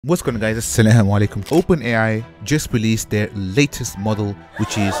What's going on, guys? Assalamu alaikum. OpenAI just released their latest model,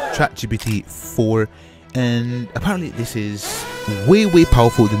 which is ChatGPT 4, and apparently this is way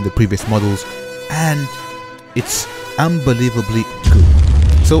powerful than the previous models, and it's unbelievably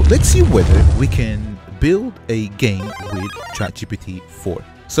good. So let's see whether we can build a game with ChatGPT 4.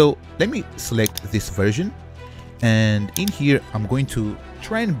 So let me select this version, and in here I'm going to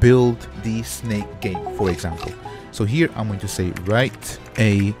try and build the snake game, for example. So here I'm going to say write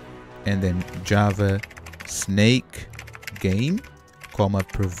a and then Java snake game, comma,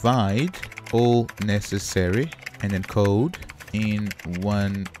 provide all necessary and then code in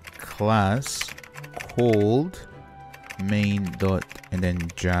one class called main dot and then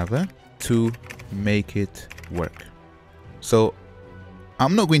Java to make it work. So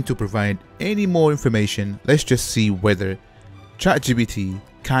I'm not going to provide any more information. Let's just see whether ChatGPT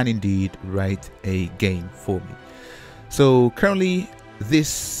can indeed write a game for me. So currently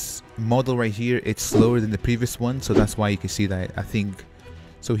this model right here, it's slower than the previous one, so that's why you can see that. I think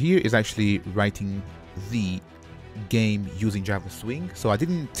so here is actually writing the game using Java Swing. So I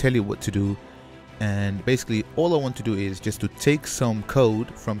didn't tell you what to do, and basically all I want to do is just to take some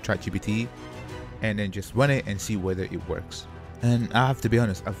code from ChatGPT and then just run it and see whether it works. And I have to be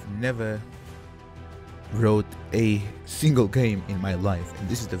honest, I've never wrote a single game in my life, and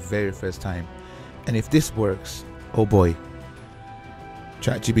this is the very first time. And if this works, oh boy,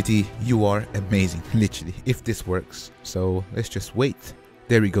 ChatGPT, you are amazing, literally, if this works. So let's just wait.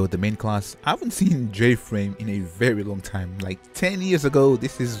 There we go, the main class. I haven't seen JFrame in a very long time, like 10 years ago.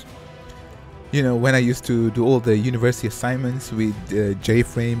 This is, you know, when I used to do all the university assignments with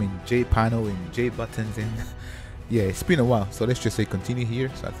JFrame and JPanel and JButtons, and yeah, it's been a while. So let's just say continue here.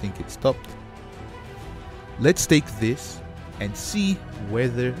 So I think it stopped. Let's take this and see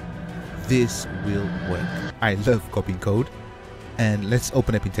whether this will work. I love copying code, and let's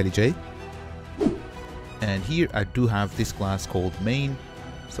open up IntelliJ, and here I do have this class called main.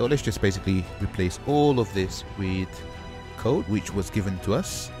 So let's just basically replace all of this with code which was given to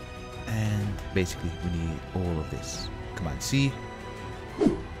us, and basically we need all of this. Command C,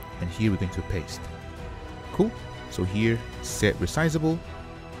 and here we're going to paste. Cool. So here set resizable,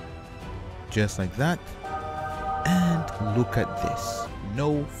 just like that, and look at this,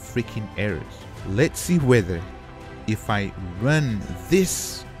 no freaking errors. Let's see whether if I run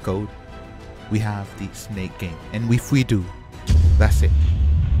this code we have the snake game, and if we do, that's it.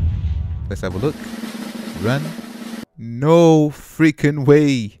 Let's have a look. Run. No freaking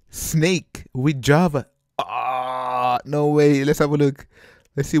way. Snake with Java. Ah, no way. Let's have a look.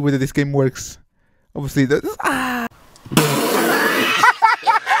 Let's see whether this game works. Obviously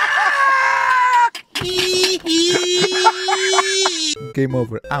game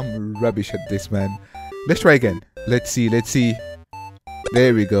over. I'm rubbish at this, man. Let's try again. Let's see.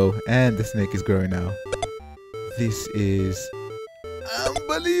 There we go. And the snake is growing now. This is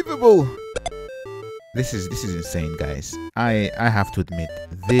unbelievable. This is insane, guys. I have to admit,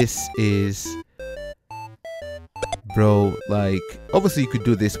 this is, bro, like, obviously you could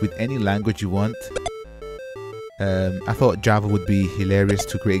do this with any language you want. I thought Java would be hilarious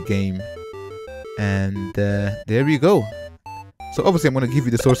to create a game, and there you go. So obviously I'm going to give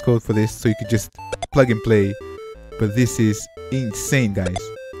you the source code for this so you could just plug and play, but this is insane, guys.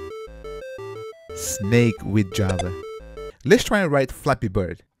 Snake with Java. Let's try and write Flappy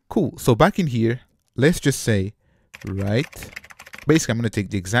Bird. Cool. So back in here, let's just say write. Basically I'm going to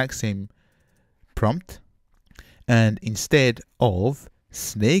take the exact same prompt, and instead of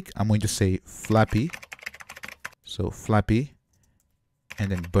snake I'm going to say Flappy. So Flappy and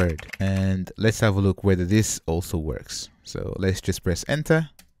then bird, and let's have a look whether this also works. So let's just press enter.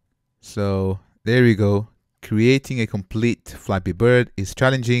 So there we go. Creating a complete Flappy Bird is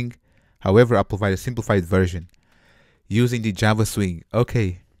challenging. However, I'll provide a simplified version using the Java Swing.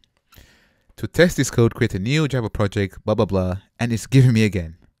 Okay. To test this code, create a new Java project, blah, blah, blah. And it's giving me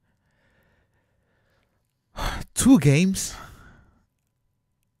again. 2 games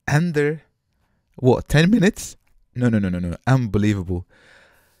under, what, 10 minutes? No. Unbelievable.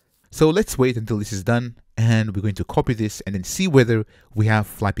 So let's wait until this is done, and we're going to copy this and then see whether we have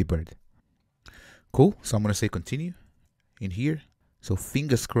Flappy Bird. Cool. So I'm going to say continue in here. So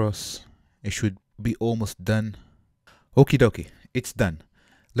fingers crossed, it should be almost done. Okie dokie, it's done.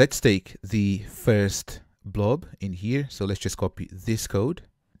 Let's take the first blob in here. So let's just copy this code,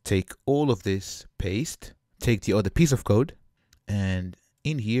 take all of this, paste, take the other piece of code, and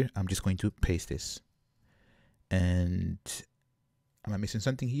in here I'm just going to paste this. And am I missing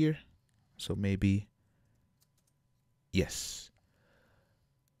something here? So maybe, yes.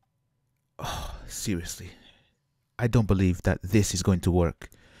 Oh, seriously, I don't believe that this is going to work.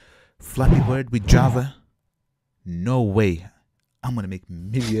 Flappy Bird with Java? No way. I'm gonna make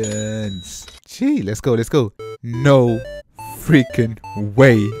millions. Gee, let's go, let's go. No freaking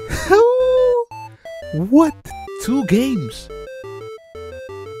way. What? 2 games?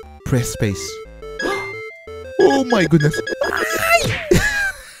 Press space. Oh my goodness.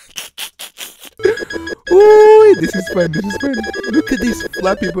 Oh, this is fun, this is fun. Look at this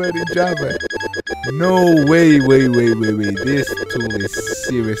Flappy Bird in Java. No way, wait. This tool is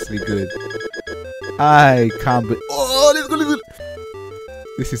seriously good. I can't believe. Oh, let's go, let's go.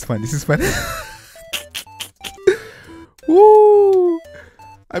 This is fun, this is fun. Woo!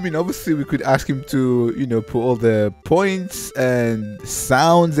 I mean, obviously we could ask him to, you know, put all the points and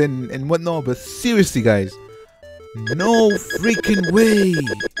sounds and whatnot, but seriously guys, no freaking way.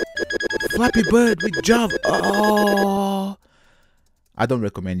 Flappy Bird with Java. Oh, I don't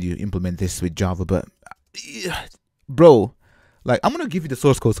recommend you implement this with Java, but bro, like, I'm gonna give you the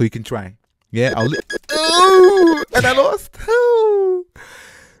source code so you can try. Yeah, oh, and I lost. Oh.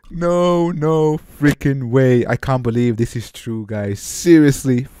 No freaking way. I can't believe this is true, guys.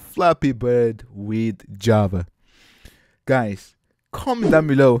 Seriously, Flappy Bird with Java. Guys, comment down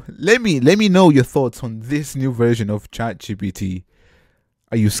below. Let me know your thoughts on this new version of ChatGPT.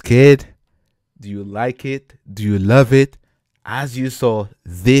 Are you scared? Do you like it? Do you love it? As you saw,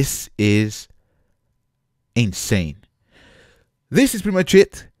 this is insane. This is pretty much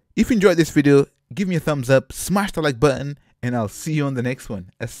it. If you enjoyed this video, give me a thumbs up, smash the like button, and I'll see you on the next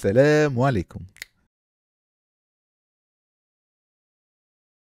one. Assalamu alaikum.